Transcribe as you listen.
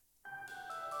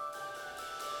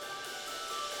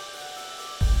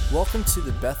Welcome to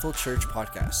the Bethel Church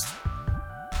Podcast.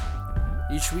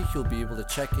 Each week you'll be able to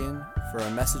check in for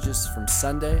our messages from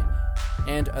Sunday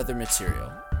and other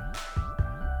material.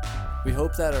 We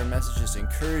hope that our messages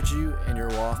encourage you in your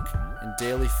walk in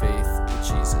daily faith with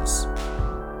Jesus.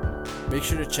 Make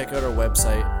sure to check out our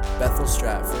website,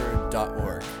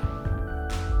 bethelstratford.org.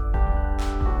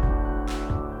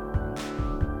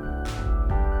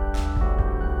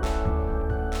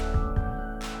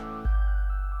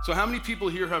 So how many people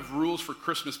here have rules for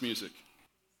Christmas music?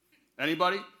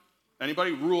 Anybody?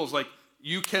 Anybody? Rules like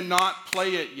you cannot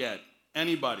play it yet.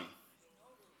 Anybody?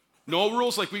 No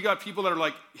rules? Like we got people that are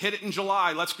like, hit it in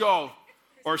July, let's go.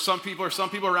 Or some people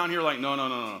around here are like,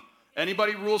 no.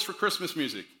 Anybody rules for Christmas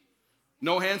music?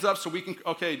 No hands up so we can,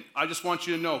 okay, I just want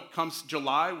you to know, comes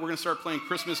July, we're going to start playing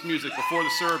Christmas music before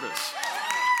the service.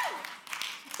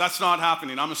 That's not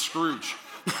happening. I'm a Scrooge.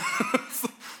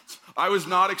 I was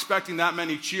not expecting that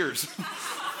many cheers.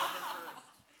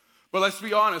 But let's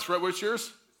be honest, right? What's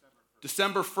yours?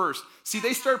 December 1st. See,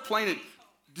 they start playing it.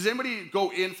 Does anybody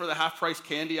go in for the half-price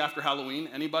candy after Halloween?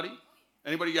 Anybody?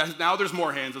 Anybody? Yes, now there's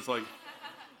more hands. It's like,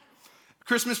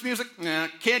 Christmas music? Nah.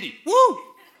 Candy. Woo!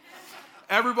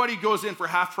 Everybody goes in for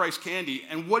half-price candy.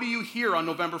 And what do you hear on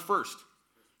November 1st?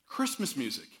 Christmas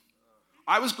music.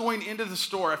 I was going into the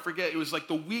store. I forget. It was like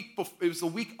the week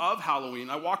of Halloween.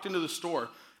 I walked into the store.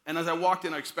 And as I walked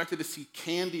in, I expected to see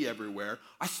candy everywhere.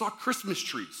 I saw Christmas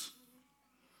trees.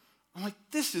 I'm like,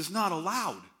 this is not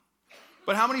allowed.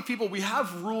 But how many people, we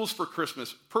have rules for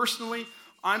Christmas. Personally,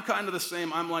 I'm kind of the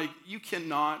same. I'm like, you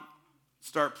cannot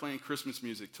start playing Christmas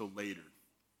music till later.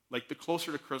 Like the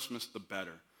closer to Christmas, the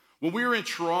better. When we were in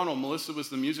Toronto, Melissa was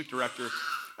the music director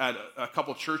at a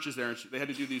couple churches there, and they had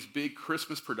to do these big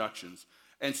Christmas productions.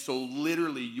 And so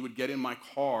literally, you would get in my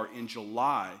car in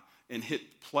July and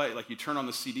hit play, like you turn on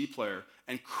the CD player,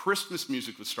 and Christmas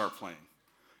music would start playing.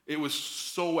 It was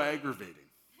so aggravating.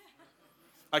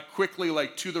 I quickly,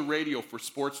 to the radio for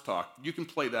sports talk. You can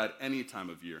play that any time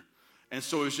of year. And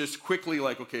so it was just quickly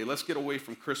okay, let's get away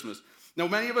from Christmas. Now,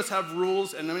 many of us have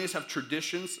rules, and many of us have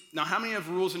traditions. Now, how many have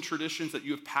rules and traditions that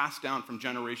you have passed down from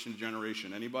generation to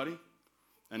generation? Anybody?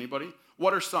 Anybody?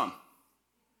 What are some?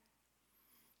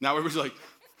 Now, everybody's like,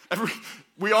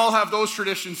 we all have those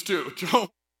traditions too.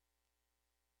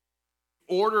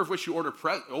 Order of which you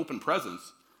open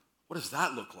presents. What does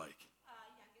that look like?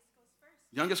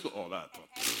 Youngest goes first. That.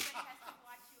 Everybody has to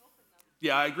watch you open them.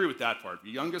 Yeah, I agree with that part.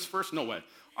 Youngest first? No way.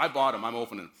 I bought them. I'm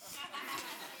opening them.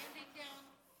 Handing down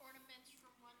ornaments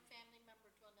from one family member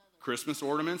to another. Christmas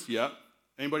ornaments, yep.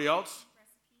 Anybody else?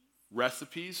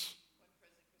 Recipes.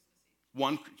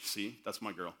 One present Christmas Eve. See, that's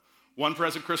my girl. One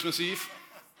present Christmas Eve.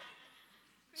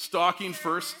 Stocking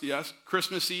first, yes.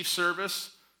 Christmas Eve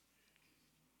service.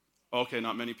 Okay,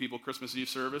 not many people, Christmas Eve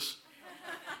service.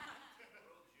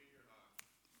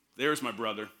 There's my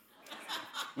brother.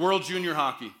 World Junior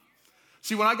Hockey.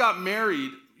 See, when I got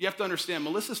married, you have to understand,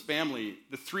 Melissa's family,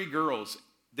 the three girls,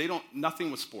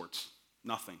 nothing with sports.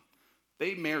 Nothing.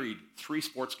 They married 3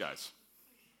 sports guys.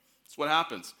 That's what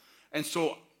happens. And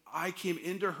so I came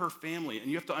into her family, and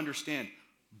you have to understand,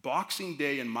 Boxing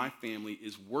Day in my family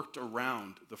is worked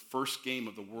around the first game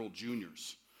of the World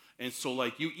Juniors. And so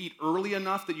you eat early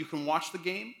enough that you can watch the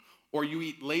game, or you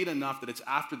eat late enough that it's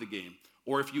after the game.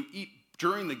 Or if you eat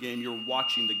during the game, you're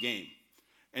watching the game.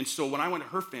 And so when I went to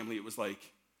her family, it was I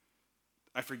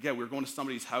forget, we were going to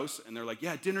somebody's house, and they're like,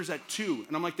 yeah, dinner's at 2.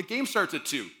 And I'm like, the game starts at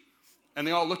 2. And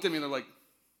they all looked at me, and they're like,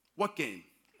 what game?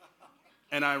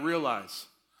 And I realized,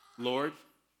 Lord,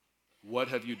 what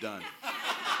have you done?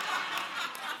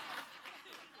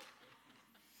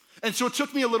 And so it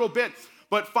took me a little bit.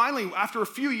 But finally, after a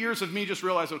few years of me just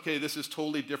realizing, okay, this is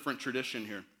totally different tradition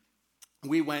here.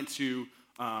 We went to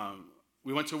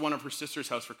one of her sister's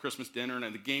house for Christmas dinner,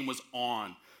 and the game was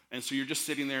on. And so you're just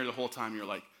sitting there the whole time. You're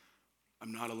like,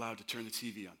 I'm not allowed to turn the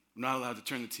TV on. I'm not allowed to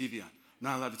turn the TV on. I'm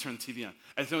not allowed to turn the TV on.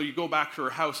 And so you go back to her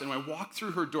house, and when I walk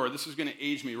through her door, this is going to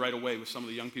age me right away with some of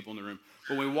the young people in the room.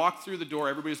 But when we walk through the door,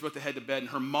 everybody's about to head to bed, and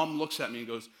her mom looks at me and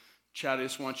goes, Chad, I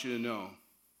just want you to know,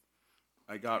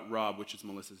 I got Rob, which is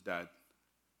Melissa's dad,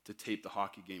 to tape the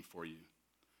hockey game for you.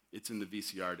 It's in the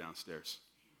VCR downstairs.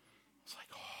 It's like,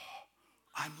 oh,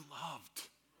 I'm loved.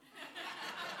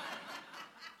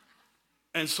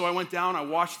 And so I went down, I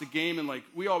watched the game, and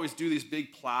we always do these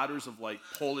big platters of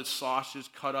Polish sausages,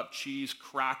 cut up cheese,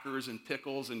 crackers, and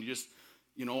pickles, and just,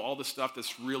 all the stuff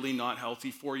that's really not healthy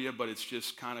for you, but it's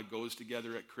just kind of goes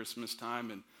together at Christmas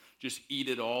time, and just eat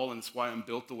it all, and it's why I'm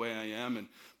built the way I am.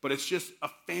 But it's just a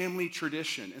family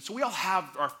tradition. And so we all have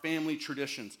our family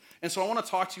traditions. And so I want to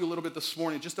talk to you a little bit this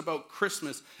morning just about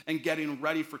Christmas and getting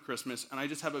ready for Christmas. And I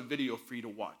just have a video for you to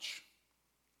watch.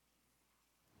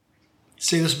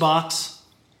 See this box?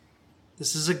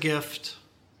 This is a gift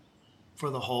for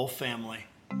the whole family.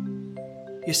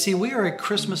 You see, we are a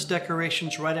Christmas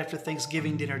decorations right after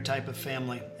Thanksgiving dinner type of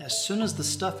family. As soon as the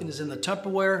stuffing is in the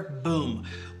Tupperware, boom,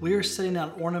 we are setting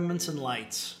out ornaments and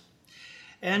lights.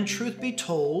 And truth be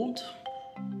told,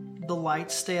 the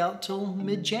lights stay out till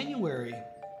mid-January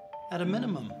at a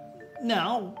minimum.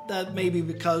 Now, that may be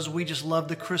because we just love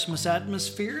the Christmas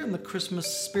atmosphere and the Christmas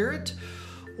spirit,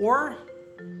 or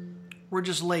we're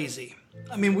just lazy.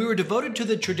 I mean, we were devoted to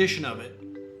the tradition of it,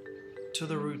 to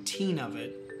the routine of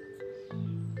it.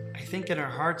 I think in our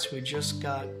hearts we just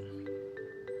got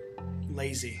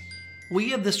lazy. We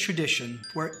have this tradition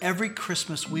where every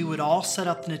Christmas we would all set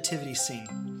up the nativity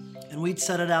scene. And we'd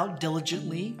set it out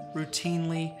diligently,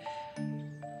 routinely.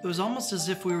 It was almost as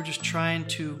if we were just trying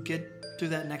to get through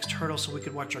that next hurdle so we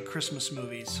could watch our Christmas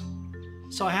movies.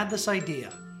 So I had this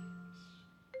idea.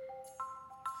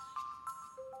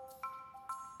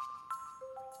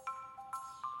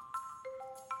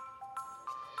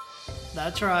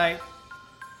 That's right.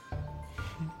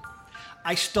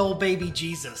 I stole baby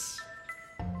Jesus.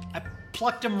 I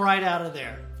plucked him right out of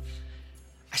there.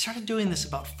 I started doing this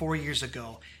about 4 years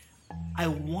ago. I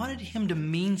wanted him to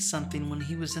mean something when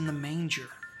he was in the manger.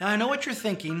 Now I know what you're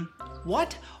thinking.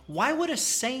 What? Why would a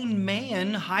sane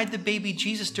man hide the baby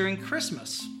Jesus during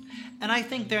Christmas? And I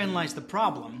think therein lies the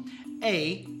problem.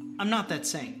 A, I'm not that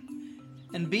sane.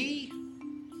 And B,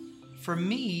 for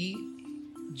me,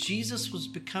 Jesus was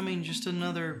becoming just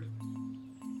another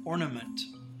ornament.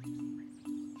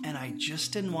 And I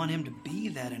just didn't want him to be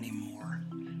that anymore.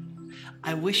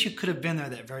 I wish you could have been there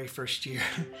that very first year.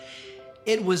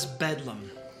 It was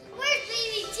bedlam. Where's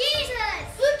baby Jesus?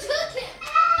 Who took him?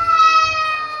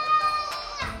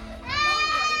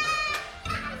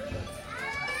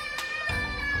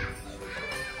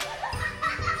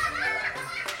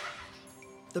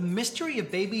 The mystery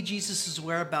of baby Jesus'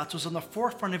 whereabouts was on the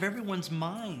forefront of everyone's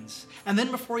minds. And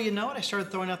then before you know it, I started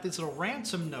throwing out these little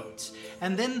ransom notes.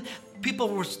 And then people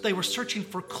were searching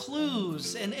for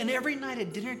clues. And every night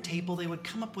at dinner table, they would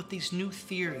come up with these new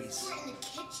theories. In the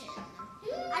kitchen.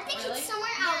 I think he's somewhere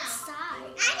outside.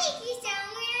 I think he's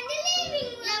somewhere in the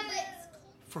living room. Yeah, but...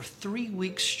 For 3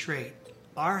 weeks straight,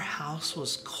 our house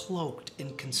was cloaked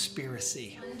in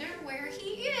conspiracy. Wonder where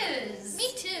he is. Me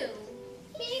too.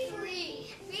 Me three.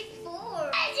 Me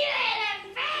four.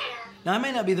 Now, I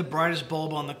may not be the brightest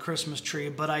bulb on the Christmas tree,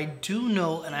 but I do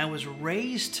know, and I was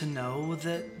raised to know,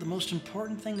 that the most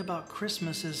important thing about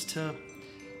Christmas is to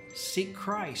seek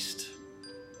Christ.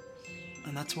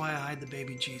 And that's why I hide the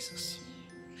baby Jesus.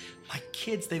 My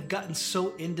kids, they've gotten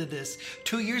so into this.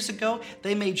 2 years ago,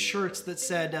 they made shirts that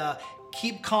said,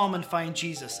 keep calm and find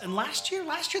Jesus. And last year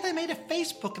they made a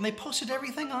Facebook and they posted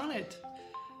everything on it.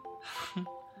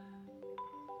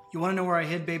 You want to know where I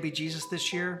hid baby Jesus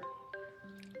this year?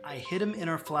 I hid him in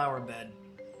our flower bed.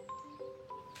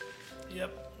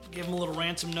 Yep, gave him a little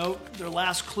ransom note. Their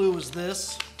last clue was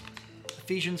this,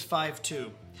 Ephesians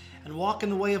 5:2. And walk in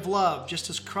the way of love, just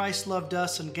as Christ loved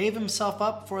us and gave himself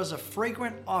up for us a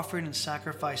fragrant offering and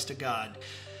sacrifice to God.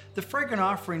 The fragrant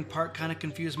offering part kind of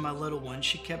confused my little one.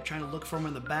 She kept trying to look for him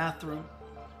in the bathroom.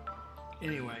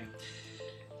 Anyway,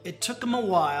 it took them a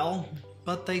while,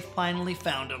 but they finally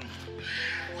found him.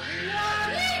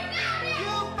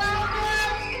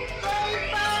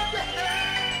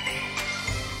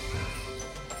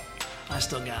 I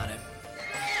still got it.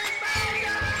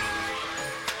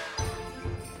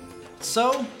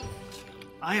 So,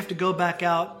 I have to go back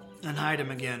out and hide him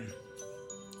again.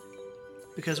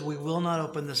 Because we will not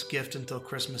open this gift until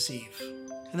Christmas Eve.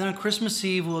 And then on Christmas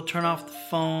Eve, we'll turn off the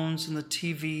phones and the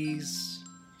TVs.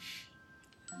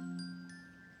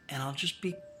 And I'll just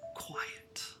be quiet.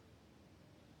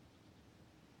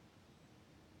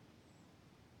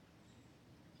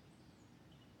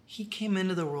 He came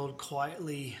into the world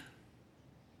quietly,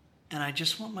 and I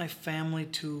just want my family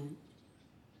to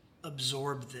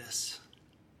absorb this.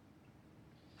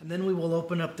 And then we will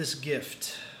open up this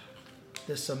gift,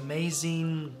 this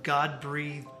amazing,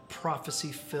 God-breathed,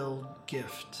 prophecy-filled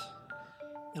gift.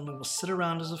 And we will sit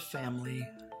around as a family,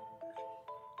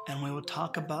 and we will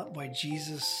talk about why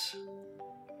Jesus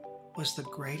was the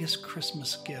greatest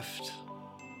Christmas gift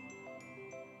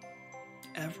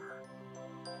ever.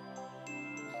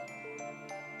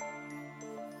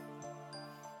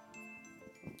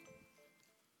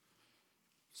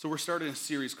 So we're starting a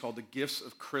series called The Gifts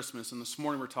of Christmas, and this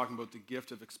morning we're talking about the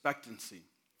gift of expectancy.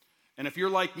 And if you're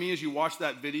like me, as you watch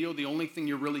that video, the only thing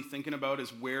you're really thinking about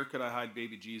is where could I hide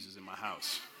baby Jesus in my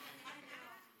house?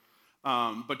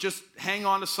 But just hang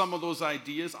on to some of those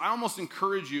ideas. I almost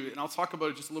encourage you, and I'll talk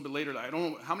about it just a little bit later. I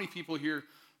don't know how many people here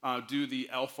do the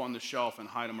elf on the shelf and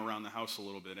hide them around the house a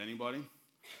little bit? Anybody?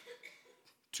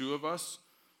 2 of us?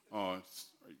 Oh,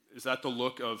 is that the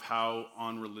look of how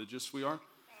unreligious we are?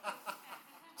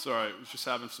 It's all right. We're just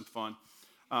having some fun.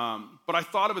 But I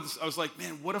thought about this. I was like,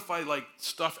 man, what if I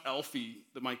stuff Elfie?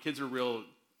 That my kids are real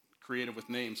creative with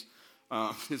names.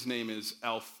 His name is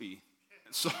Elfie.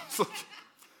 So it's like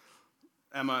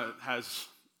Emma has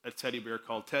a teddy bear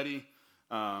called Teddy.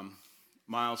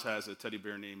 Miles has a teddy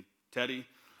bear named Teddy.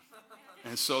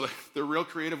 And so they're real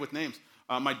creative with names.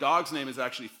 My dog's name is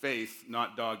actually Faith,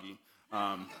 not Doggy.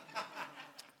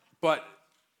 But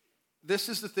this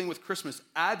is the thing with Christmas.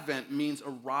 Advent means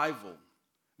arrival.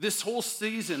 This whole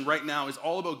season right now is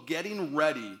all about getting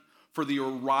ready for the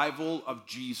arrival of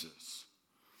Jesus.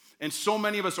 And so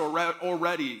many of us are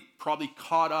already probably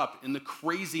caught up in the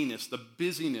craziness, the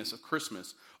busyness of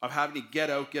Christmas, of having to get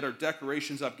out, get our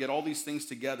decorations up, get all these things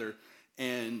together,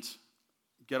 and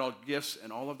get all gifts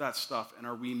and all of that stuff. And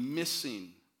are we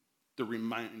missing the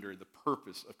reminder, the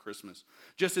purpose of Christmas?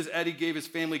 Just as Eddie gave his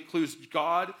family clues,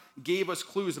 God gave us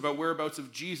clues about whereabouts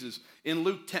of Jesus. In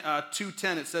Luke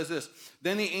 2:10, it says this,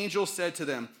 "Then the angel said to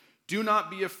them, 'Do not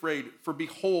be afraid, for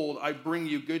behold, I bring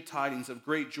you good tidings of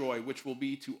great joy, which will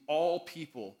be to all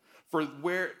people. For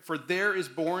there is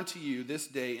born to you this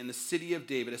day in the city of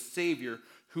David a Savior,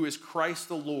 who is Christ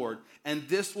the Lord. And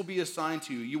this will be a sign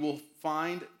to you. You will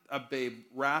find a babe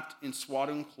wrapped in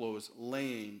swaddling clothes,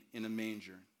 laying in a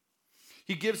manger.'"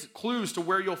 He gives clues to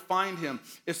where you'll find him.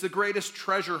 It's the greatest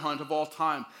treasure hunt of all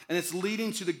time. And it's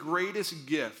leading to the greatest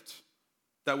gift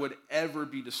that would ever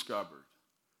be discovered.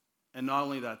 And not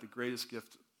only that, the greatest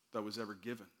gift that was ever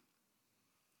given.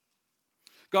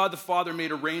 God the Father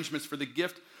made arrangements for the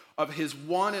gift of his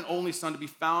one and only Son to be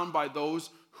found by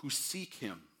those who seek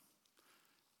him.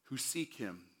 Who seek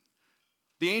him.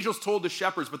 The angels told the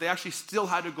shepherds, but they actually still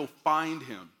had to go find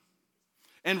him.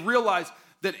 And realize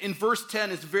that in verse 10,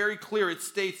 it's very clear. It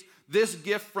states, this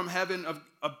gift from heaven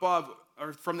above,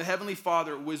 or from the Heavenly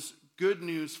Father, was good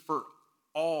news for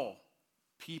all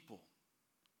people.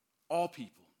 All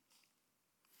people.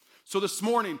 So this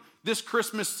morning, this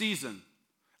Christmas season,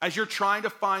 as you're trying to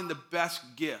find the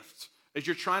best gift, as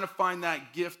you're trying to find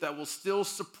that gift that will still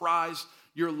surprise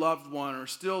your loved one or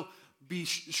still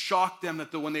shock them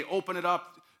that when they open it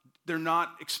up, they're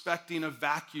not expecting a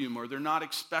vacuum or they're not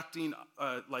expecting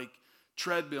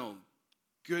treadmill.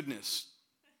 Goodness,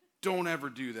 don't ever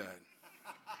do that.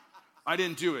 I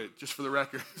didn't do it, just for the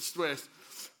record.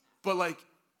 But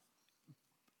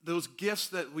those gifts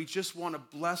that we just want to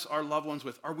bless our loved ones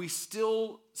with, are we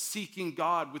still seeking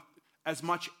God with as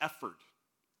much effort?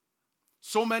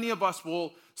 So many of us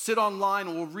will sit online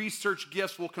and we'll research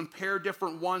gifts, we'll compare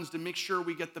different ones to make sure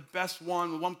we get the best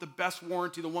one, the one with the best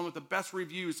warranty, the one with the best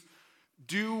reviews.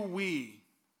 Do we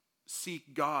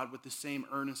seek God with the same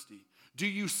earnesty? Do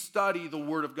you study the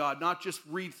Word of God, not just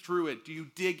read through it? Do you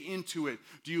dig into it?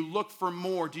 Do you look for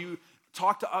more? Do you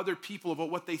talk to other people about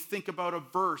what they think about a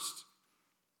verse?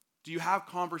 Do you have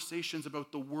conversations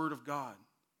about the Word of God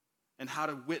and how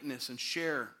to witness and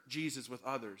share Jesus with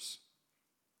others?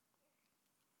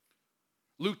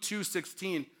 Luke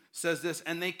 2:16 says this,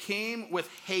 "And they came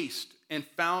with haste and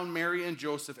found Mary and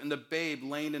Joseph and the babe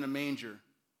laying in a manger."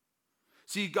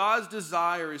 See, God's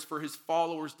desire is for his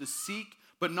followers to seek,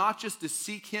 but not just to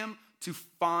seek him, to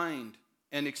find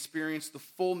and experience the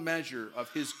full measure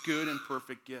of his good and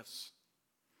perfect gifts.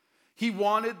 He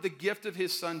wanted the gift of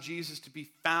his son Jesus to be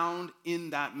found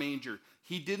in that manger.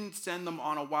 He didn't send them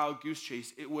on a wild goose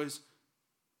chase. It was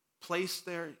placed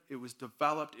there, it was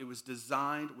developed, it was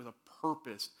designed with a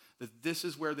purpose that this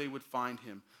is where they would find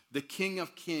him. The King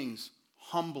of Kings,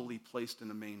 humbly placed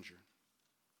in a manger.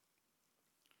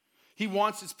 He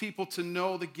wants his people to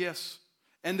know the gifts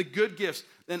and the good gifts,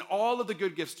 and all of the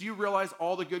good gifts. Do you realize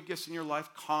all the good gifts in your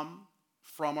life come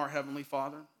from our Heavenly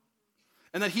Father?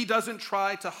 And that he doesn't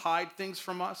try to hide things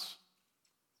from us?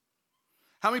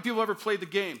 How many people ever played the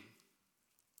game?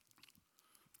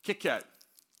 Kit Kat.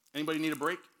 Anybody need a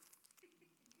break?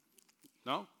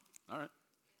 No? All right.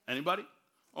 Anybody?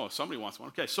 Oh, somebody wants one.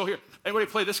 Okay, so here. Anybody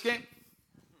play this game?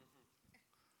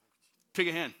 Pick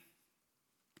a hand.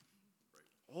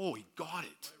 Oh, he got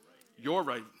it. You're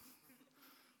right.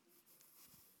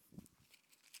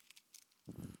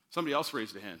 Somebody else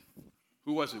raised a hand.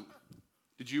 Who was it?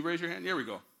 Did you raise your hand? There we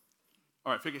go.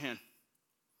 All right, pick a hand.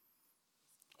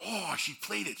 Oh, she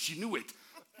played it. She knew it.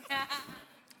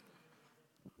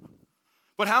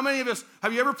 But how many of us,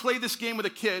 have you ever played this game with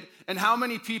a kid, and how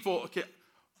many people, okay.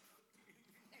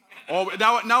 Oh,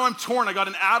 now I'm torn. I got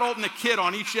an adult and a kid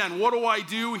on each end. What do I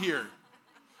do here?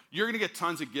 You're going to get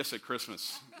tons of gifts at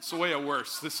Christmas. It's the way it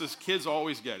works. Kids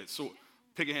always get it. So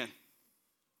pick a hand.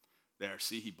 There,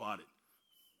 see, he bought it.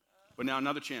 But now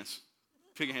another chance.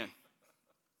 Pick a hand.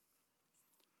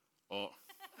 Oh,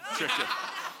 tricked you.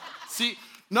 See,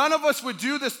 none of us would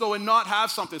do this, though, and not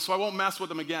have something, so I won't mess with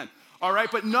them again. All right?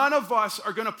 But none of us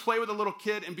are going to play with a little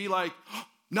kid and be like, oh,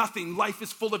 nothing. Life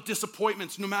is full of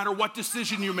disappointments no matter what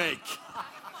decision you make.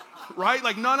 Right?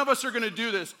 Like, none of us are going to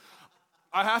do this.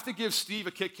 I have to give Steve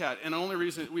a Kit Kat, and the only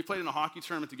reason, we played in a hockey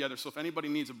tournament together, so if anybody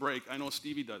needs a break, I know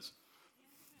Stevie does.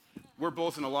 We're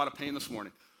both in a lot of pain this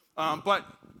morning. But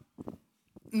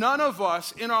none of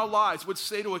us in our lives would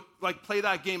say to play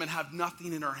that game and have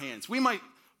nothing in our hands. We might,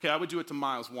 I would do it to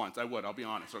Miles once. I'll be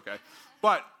honest, okay?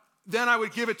 But then I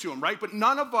would give it to him, right? But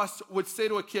none of us would say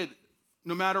to a kid,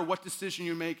 no matter what decision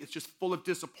you make, it's just full of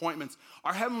disappointments.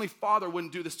 Our Heavenly Father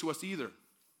wouldn't do this to us either.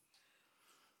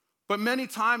 But many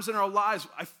times in our lives,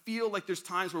 I feel like there's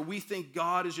times where we think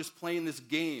God is just playing this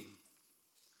game.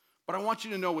 But I want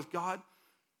you to know with God,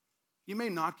 you may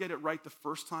not get it right the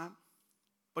first time,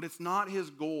 but it's not his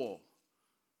goal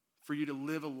for you to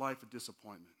live a life of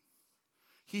disappointment.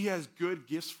 He has good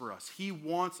gifts for us. He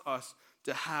wants us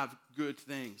to have good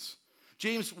things.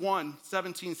 James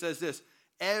 1:17 says this,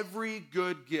 every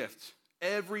good gift,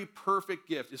 every perfect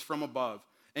gift is from above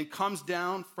and comes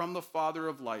down from the Father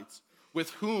of lights, with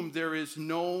whom there is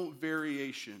no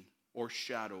variation or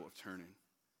shadow of turning.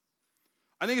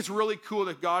 I think it's really cool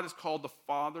that God is called the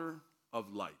Father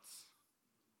of lights.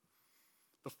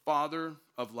 The Father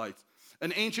of lights.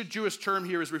 An ancient Jewish term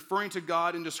here is referring to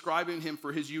God and describing him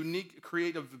for his unique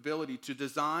creative ability to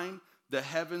design the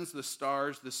heavens, the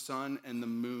stars, the sun, and the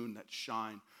moon that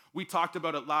shine. We talked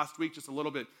about it last week just a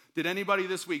little bit. Did anybody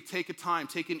this week take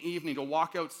an evening to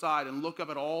walk outside and look up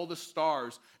at all the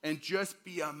stars and just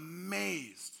be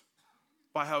amazed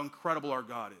by how incredible our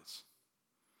God is?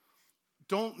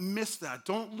 Don't miss that.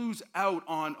 Don't lose out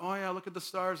on, oh yeah, look at the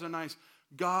stars, they're nice.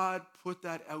 God put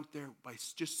that out there by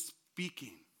just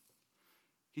speaking.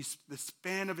 He's the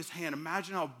span of his hand.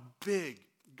 Imagine how big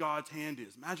God's hand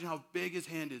is. Imagine how big his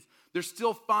hand is. They're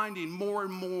still finding more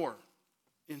and more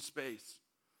in space.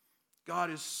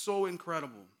 God is so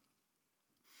incredible.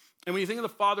 And when you think of the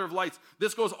Father of lights,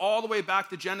 this goes all the way back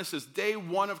to Genesis. Day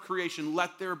one of creation,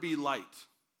 let there be light.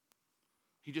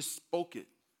 He just spoke it.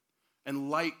 And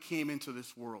light came into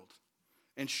this world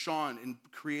and shone and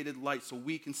created light so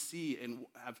we can see and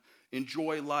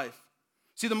enjoy life.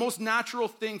 See, the most natural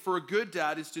thing for a good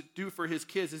dad is to do for his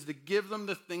kids is to give them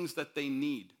the things that they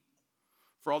need.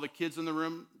 For all the kids in the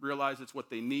room, realize it's what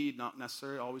they need, not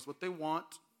necessarily always what they want.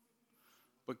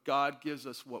 But God gives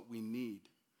us what we need.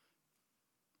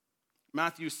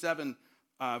 Matthew 7,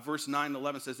 verse 9 and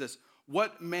 11 says this,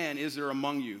 what man is there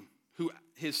among you who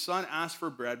his son asks for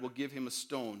bread will give him a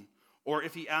stone, or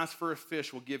if he asks for a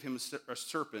fish will give him a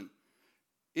serpent?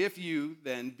 If you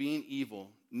then, being evil,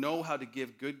 know how to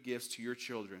give good gifts to your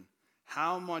children,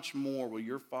 how much more will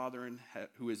your Father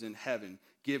who is in heaven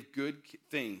give good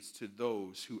things to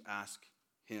those who ask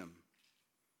him?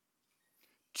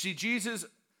 See, Jesus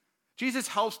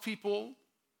helps people,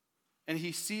 and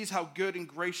he sees how good and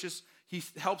gracious, he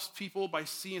helps people by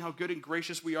seeing how good and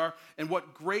gracious we are and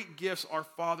what great gifts our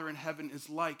Father in heaven is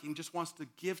like, and he just wants to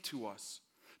give to us.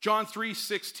 John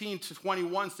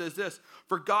 3:16-21 says this,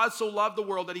 for God so loved the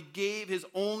world that he gave his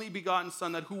only begotten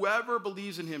Son, that whoever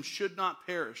believes in him should not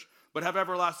perish, but have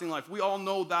everlasting life. We all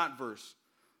know that verse.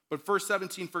 But verse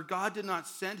 17, for God did not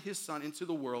send his Son into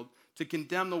the world to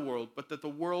condemn the world, but that the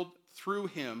world through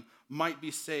him might be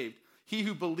saved. He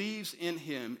who believes in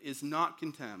him is not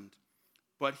condemned,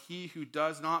 but he who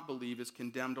does not believe is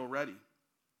condemned already,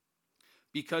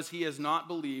 because he has not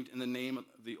believed in the name of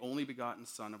the only begotten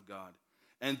Son of God.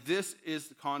 And this is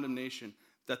the condemnation,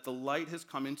 that the light has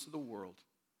come into the world,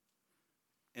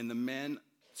 and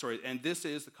this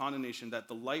is the condemnation, that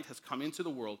the light has come into the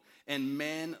world, and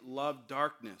men love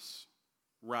darkness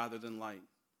rather than light,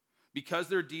 because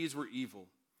their deeds were evil.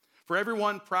 For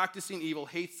everyone practicing evil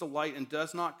hates the light and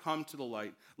does not come to the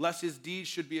light, lest his deeds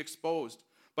should be exposed.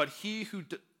 But he who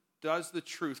does the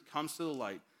truth comes to the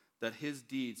light, that his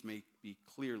deeds may be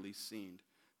clearly seen,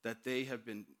 that they have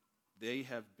been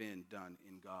done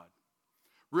in God.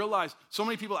 Realize, so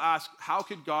many people ask, how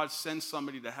could God send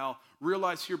somebody to hell?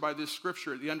 Realize here by this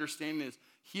scripture, the understanding is,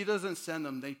 he doesn't send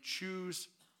them. They choose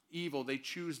evil. They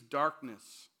choose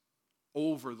darkness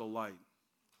over the light.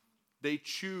 They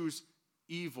choose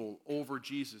evil over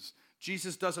Jesus.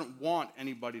 Jesus doesn't want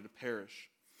anybody to perish.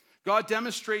 God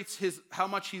demonstrates how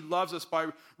much he loves us by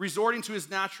resorting to his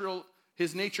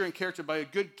nature and character, by a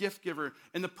good gift giver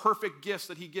and the perfect gifts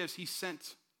that he gives. He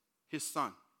sent his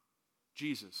Son,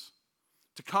 Jesus,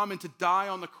 to come and to die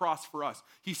on the cross for us.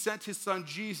 He sent his Son,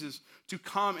 Jesus, to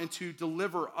come and to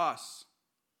deliver us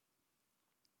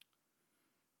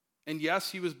And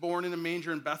yes, he was born in a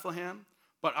manger in Bethlehem,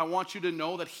 but I want you to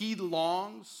know that he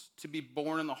longs to be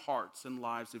born in the hearts and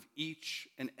lives of each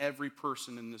and every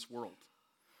person in this world.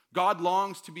 God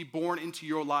longs to be born into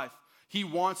your life. He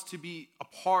wants to be a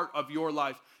part of your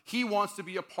life. He wants to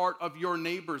be a part of your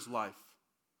neighbor's life.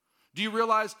 Do you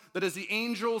realize that as the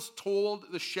angels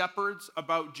told the shepherds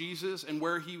about Jesus and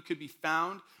where he could be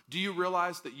found, do you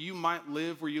realize that you might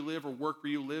live where you live or work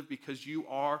where you live because you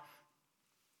are,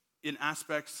 in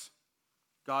aspects,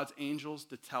 God's angels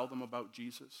to tell them about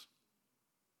Jesus,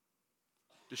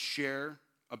 to share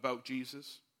about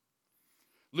Jesus?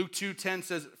 Luke 2:10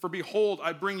 says, "For behold,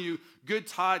 I bring you good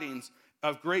tidings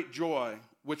of great joy,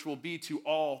 which will be to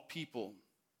all people."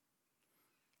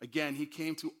 Again, he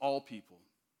came to all people.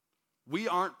 We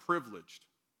aren't privileged.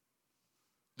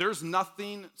 There's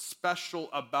nothing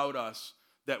special about us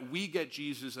that we get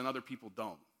Jesus and other people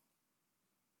don't.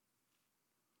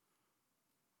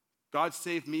 God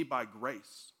saved me by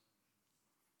grace.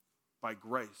 By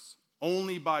grace.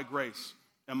 Only by grace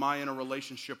am I in a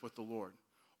relationship with the Lord.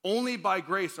 Only by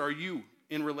grace are you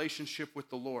in relationship with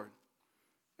the Lord.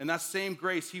 And that same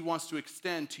grace he wants to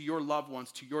extend to your loved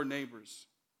ones, to your neighbors.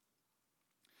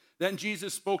 Then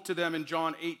Jesus spoke to them in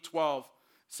John 8:12,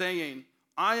 saying,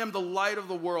 "I am the light of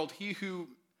the world. He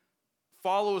who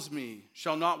follows me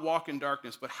shall not walk in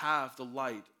darkness, but have the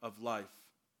light of life."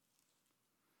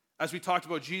 As we talked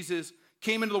about, Jesus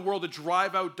came into the world to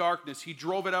drive out darkness. He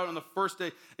drove it out on the first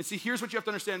day. And see, here's what you have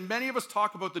to understand. Many of us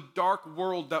talk about the dark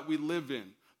world that we live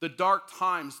in, the dark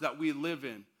times that we live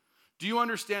in. Do you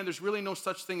understand there's really no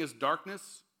such thing as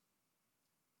darkness?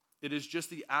 It is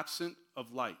just the absence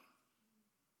of light.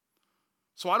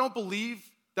 So I don't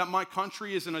believe that my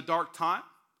country is in a dark time.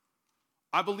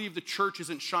 I believe the church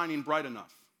isn't shining bright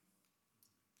enough.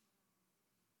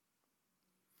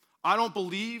 I don't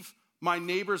believe my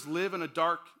neighbors live in a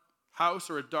dark house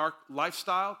or a dark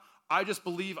lifestyle. I just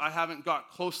believe I haven't got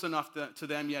close enough to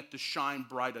them yet to shine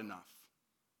bright enough.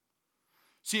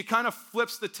 See, it kind of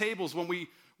flips the tables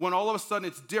when all of a sudden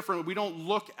it's different. We don't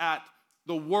look at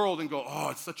the world and go, "Oh,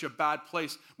 it's such a bad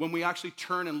place," when we actually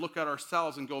turn and look at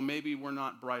ourselves and go, maybe we're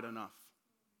not bright enough.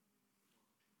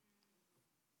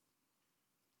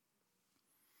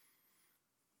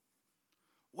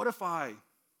 What if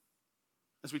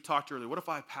as we talked earlier, what if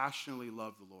I passionately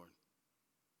love the Lord?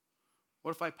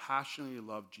 What if I passionately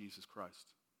love Jesus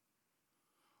Christ?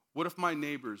 What if my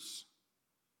neighbors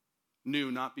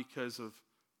knew, not because of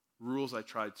rules I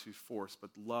tried to force,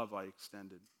 but love I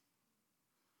extended?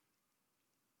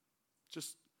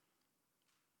 Just,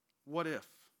 what if?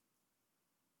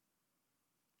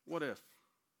 What if?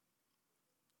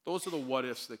 Those are the what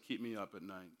ifs that keep me up at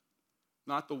night.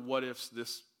 Not the what ifs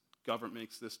this government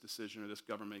makes this decision or this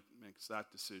government makes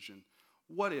that decision.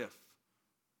 What if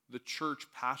the church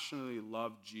passionately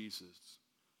loved Jesus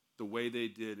the way they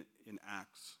did in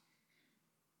Acts?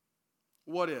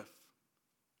 What if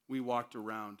we walked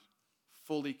around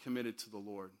fully committed to the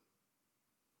Lord?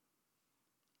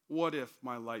 What if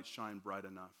my light shined bright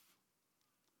enough?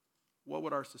 What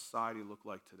would our society look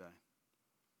like today?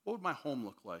 What would my home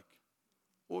look like?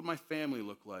 What would my family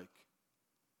look like?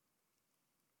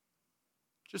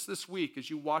 Just this week, as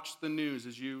you watch the news,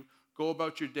 as you go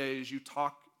about your day, as you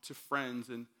talk to friends,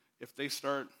 and if they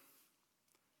start,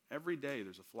 every day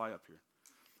there's a fly up here.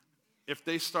 If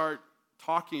they start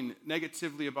talking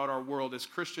negatively about our world, as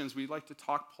Christians, we like to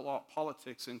talk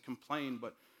politics and complain,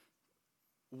 but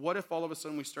what if all of a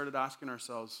sudden we started asking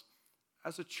ourselves,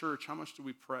 as a church, how much do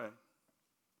we pray?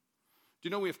 Do you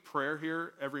know we have prayer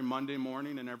here every Monday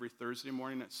morning and every Thursday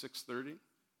morning at 6:30?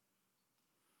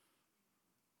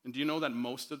 And do you know that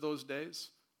most of those days,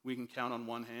 we can count on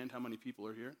one hand how many people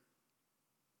are here?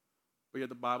 But yet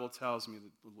the Bible tells me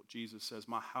that Jesus says,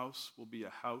 "My house will be a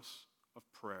house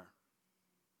of prayer."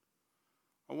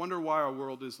 I wonder why our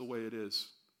world is the way it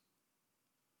is.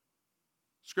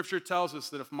 Scripture tells us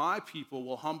that if my people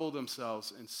will humble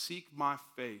themselves and seek my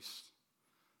face,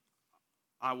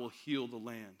 I will heal the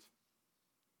land.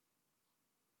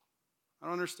 I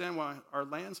don't understand why our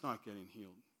land's not getting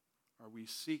healed. Are we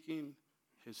seeking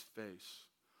his face?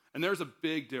 And there's a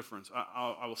big difference.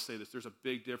 I will say this. There's a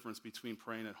big difference between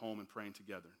praying at home and praying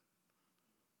together.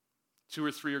 2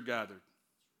 or 3 are gathered.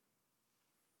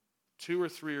 2 or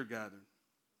 3 are gathered.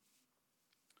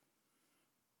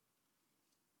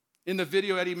 In the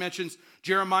video, Eddie mentions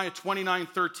Jeremiah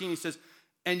 29:13. He says,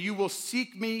 "And you will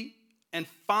seek me and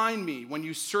find me when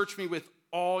you search me with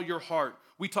all your heart."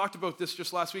 We talked about this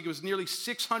just last week. It was nearly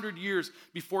 600 years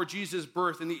before Jesus'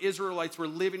 birth, and the Israelites were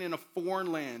living in a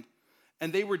foreign land,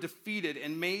 and they were defeated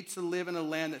and made to live in a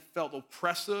land that felt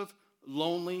oppressive,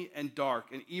 lonely and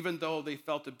dark. And even though they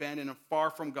felt abandoned and far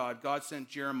from God, God sent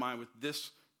Jeremiah with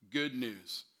this good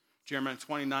news. Jeremiah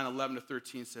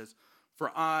 29:11-13 says, "For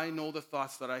I know the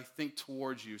thoughts that I think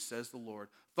towards you, says the Lord,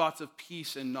 thoughts of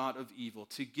peace and not of evil,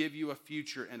 to give you a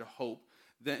future and a hope.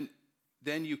 Then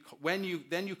you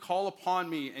call upon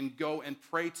me and go and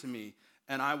pray to me,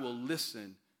 and I will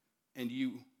listen, and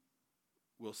you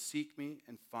will seek me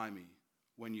and find me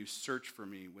when you search for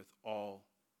me with all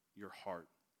your heart."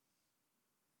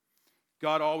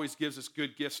 God always gives us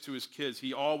good gifts to his kids.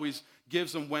 He always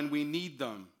gives them when we need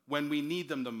them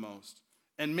the most,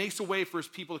 and makes a way for his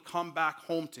people to come back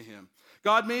home to him.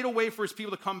 God made a way for his people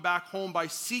to come back home by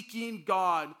seeking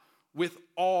God with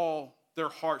all their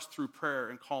hearts through prayer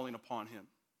and calling upon him.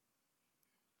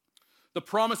 The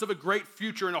promise of a great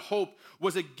future and a hope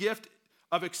was a gift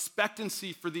of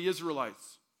expectancy for the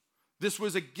Israelites. This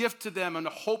was a gift to them and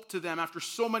a hope to them after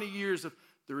so many years of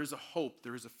there is a hope,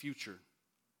 there is a future.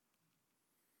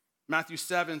 Matthew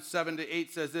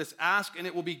 7:7-8 says this, "Ask and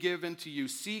it will be given to you.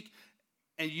 Seek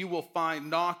and you will find.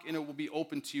 Knock and it will be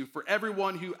opened to you. For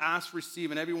everyone who asks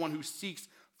receives, and everyone who seeks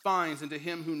finds, and to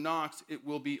him who knocks it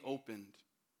will be opened."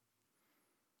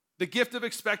 The gift of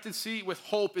expectancy with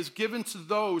hope is given to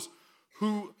those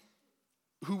who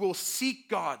will seek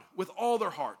God with all their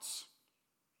hearts.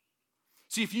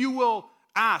 See, if you will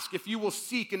ask, if you will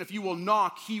seek, and if you will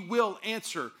knock, he will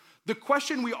answer. The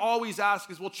question we always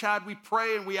ask is, well, Chad, we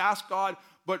pray and we ask God,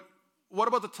 but what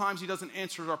about the times he doesn't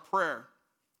answer our prayer?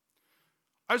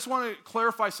 I just want to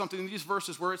clarify something in these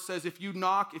verses where it says, if you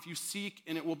knock, if you seek,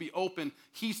 and it will be open.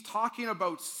 He's talking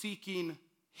about seeking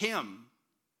him,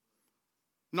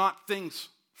 not things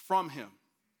from him.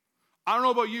 I don't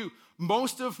know about you.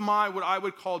 Most of my, what I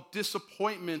would call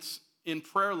disappointments in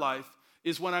prayer life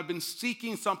is when I've been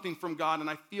seeking something from God and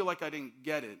I feel like I didn't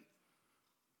get it.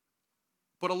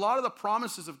 But a lot of the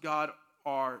promises of God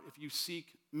are, if you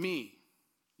seek me,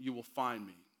 you will find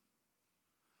me.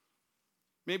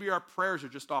 Maybe our prayers are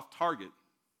just off target.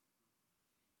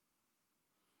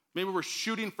 Maybe we're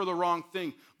shooting for the wrong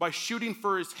thing by shooting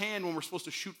for his hand when we're supposed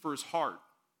to shoot for his heart.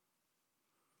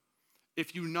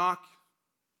 If you knock,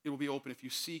 it will be open. If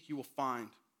you seek, you will find.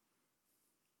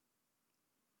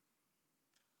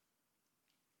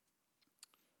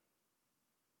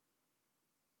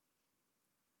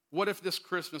 What if this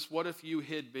Christmas, what if you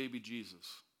hid baby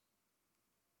Jesus?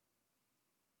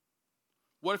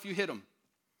 What if you hid him?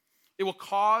 It will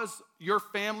cause your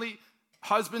family,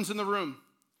 husbands in the room,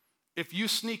 if you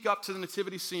sneak up to the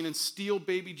nativity scene and steal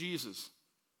baby Jesus,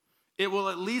 it will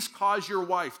at least cause your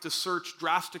wife to search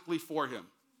drastically for him.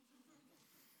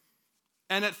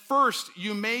 And at first,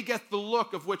 you may get the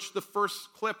look of which the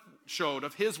first clip showed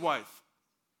of his wife.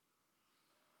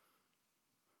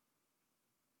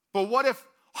 But what if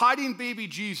hiding baby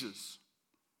Jesus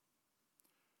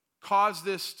caused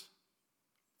this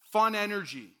fun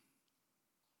energy,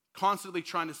 constantly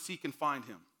trying to seek and find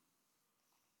him?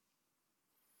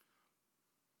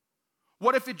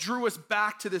 What if it drew us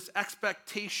back to this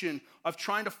expectation of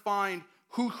trying to find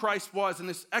who Christ was, and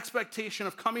this expectation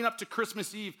of coming up to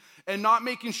Christmas Eve and not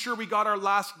making sure we got our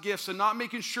last gifts, and not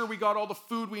making sure we got all the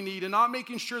food we need, and not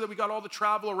making sure that we got all the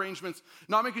travel arrangements,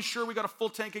 not making sure we got a full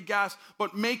tank of gas,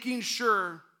 but making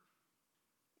sure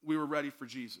we were ready for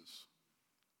Jesus.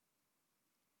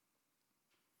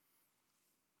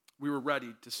 We were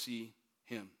ready to see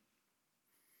him.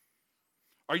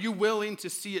 Are you willing to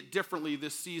see it differently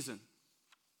this season?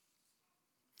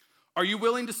 Are you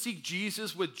willing to seek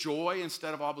Jesus with joy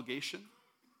instead of obligation?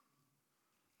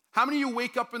 How many of you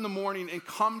wake up in the morning and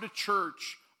come to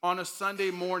church on a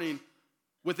Sunday morning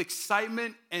with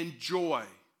excitement and joy,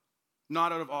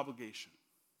 not out of obligation?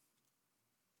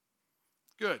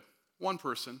 Good. One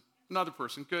person. Another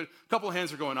person. Good. A couple of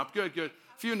hands are going up. Good, good.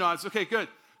 A few nods. Okay, good,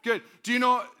 good. Do you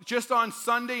know, just on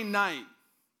Sunday night,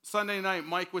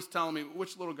 Mike was telling me,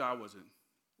 which little guy was it?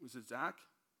 Was it Zach?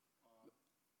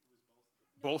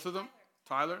 Both of them?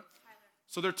 Tyler?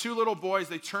 So they're two little boys.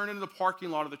 They turned into the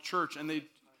parking lot of the church, and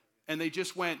they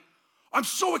just went, "I'm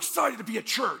so excited to be at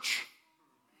church."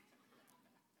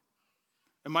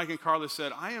 And Mike and Carla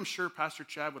said, "I am sure Pastor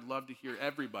Chad would love to hear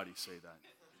everybody say that."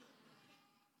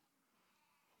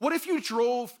 What if you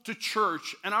drove to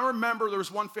church, and I remember there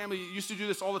was one family who used to do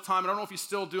this all the time, and I don't know if you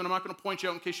still do, and I'm not going to point you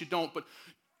out in case you don't, but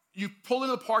you pull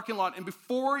into the parking lot, and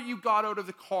before you got out of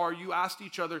the car, you asked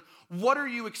each other, what are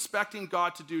you expecting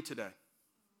God to do today?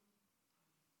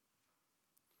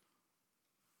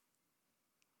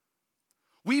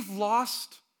 We've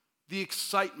lost the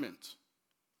excitement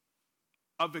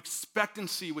of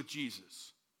expectancy with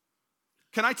Jesus.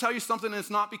 Can I tell you something? It's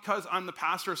not because I'm the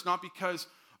pastor. It's not because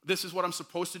this is what I'm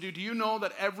supposed to do. Do you know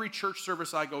that every church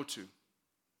service I go to,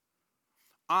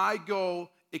 I go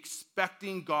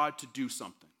expecting God to do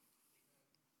something.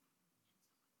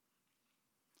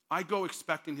 I go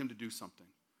expecting him to do something.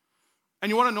 And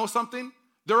you want to know something?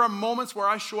 There are moments where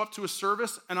I show up to a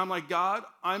service and I'm like, God,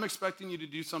 I'm expecting you to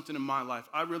do something in my life.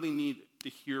 I really need to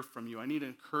hear from you. I need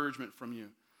encouragement from you.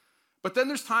 But then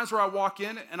there's times where I walk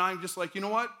in and I'm just like, you know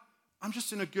what? I'm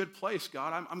just in a good place,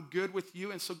 God. I'm good with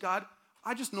you. And so, God,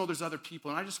 I just know there's other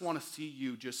people and I just want to see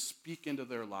you just speak into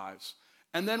their lives.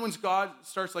 And then when God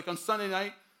starts, like on Sunday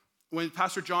night, when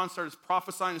Pastor John started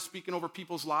prophesying and speaking over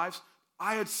people's lives,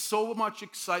 I had so much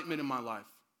excitement in my life.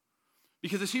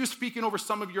 Because as he was speaking over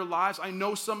some of your lives, I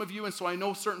know some of you, and so I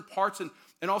know certain parts,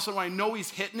 and also when I know he's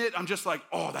hitting it, I'm just like,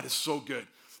 oh, that is so good.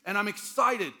 And I'm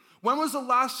excited. When was the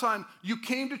last time you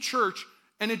came to church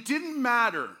and it didn't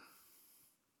matter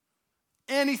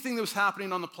anything that was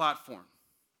happening on the platform?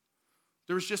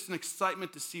 There was just an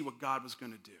excitement to see what God was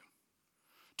going to do.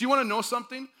 Do you want to know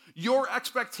something? Your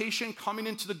expectation coming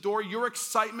into the door, your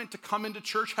excitement to come into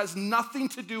church has nothing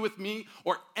to do with me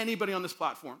or anybody on this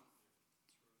platform.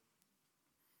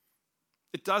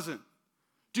 It doesn't.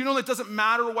 Do you know that it doesn't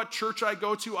matter what church I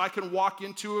go to, I can walk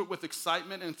into it with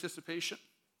excitement and anticipation?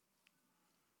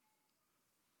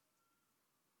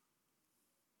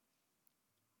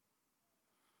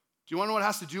 Do you want to know what it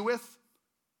has to do with?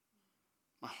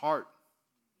 My heart.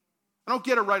 I don't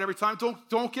get it right every time.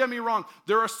 Don't get me wrong.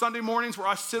 There are Sunday mornings where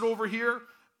I sit over here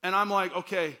and I'm like,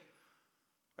 okay,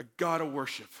 I gotta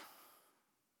worship.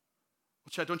 Well,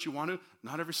 Chad, don't you want to?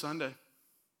 Not every Sunday.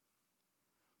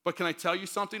 But can I tell you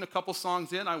something? A couple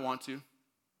songs in, I want to.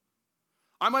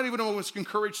 I might even almost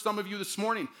encourage some of you this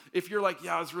morning. If you're like,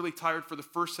 yeah, I was really tired for the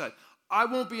first set. I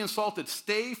won't be insulted.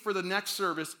 Stay for the next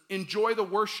service, enjoy the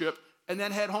worship, and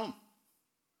then head home.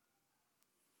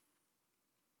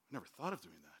 I never thought of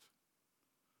doing that.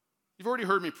 You've already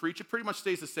heard me preach. It pretty much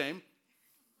stays the same.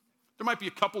 There might be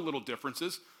a couple little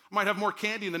differences. I might have more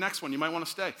candy in the next one. You might want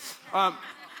to stay.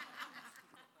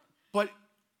 But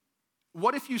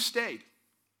what if you stayed?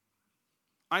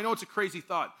 I know it's a crazy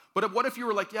thought, but what if you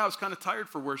were like, yeah, I was kind of tired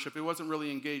for worship. It wasn't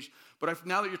really engaged. But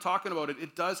now that you're talking about it,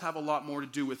 it does have a lot more to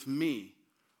do with me.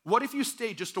 What if you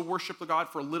stayed just to worship the God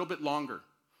for a little bit longer?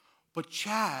 But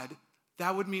Chad,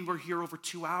 that would mean we're here over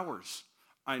 2 hours.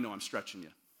 I know, I'm stretching you.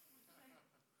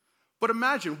 But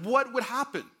imagine what would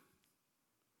happen.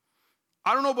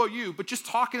 I don't know about you, but just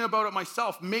talking about it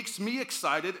myself makes me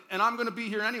excited, and I'm going to be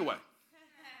here anyway.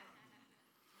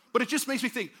 But it just makes me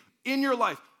think, in your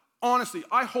life, honestly,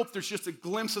 I hope there's just a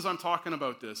glimpse as I'm talking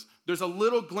about this. There's a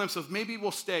little glimpse of maybe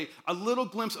we'll stay, a little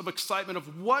glimpse of excitement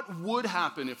of what would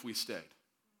happen if we stayed.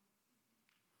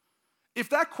 If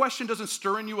that question doesn't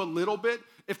stir in you a little bit,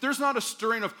 if there's not a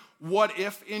stirring of what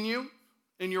if in you,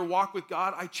 in your walk with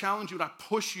God, I challenge you and I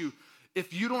push you.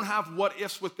 If you don't have what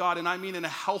ifs with God, and I mean in a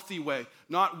healthy way,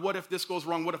 not what if this goes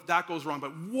wrong, what if that goes wrong,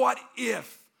 but what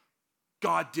if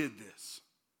God did this?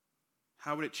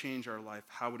 How would it change our life?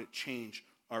 How would it change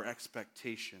our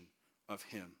expectation of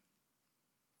him?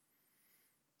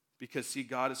 Because see,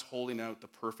 God is holding out the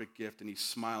perfect gift and he's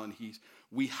smiling.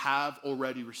 We have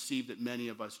already received it, many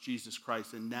of us, Jesus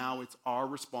Christ, and now it's our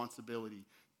responsibility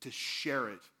to share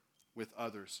it with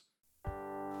others.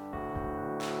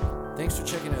 Thanks for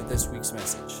checking out this week's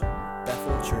message,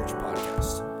 Bethel Church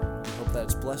Podcast. We hope that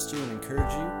it's blessed you and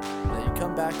encouraged you, and that you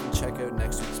come back and check out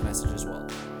next week's message as well.